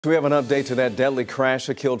We have an update to that deadly crash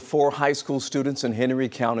that killed 4 high school students in Henry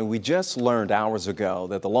County. We just learned hours ago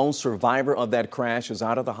that the lone survivor of that crash is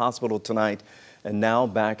out of the hospital tonight and now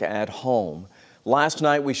back at home. Last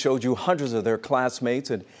night, we showed you hundreds of their classmates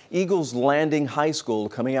at Eagles Landing High School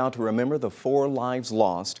coming out to remember the 4 lives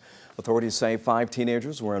lost. Authorities say 5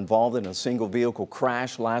 teenagers were involved in a single vehicle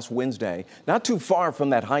crash last Wednesday, not too far from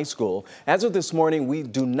that high school. As of this morning, we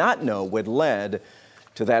do not know what led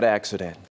to that accident.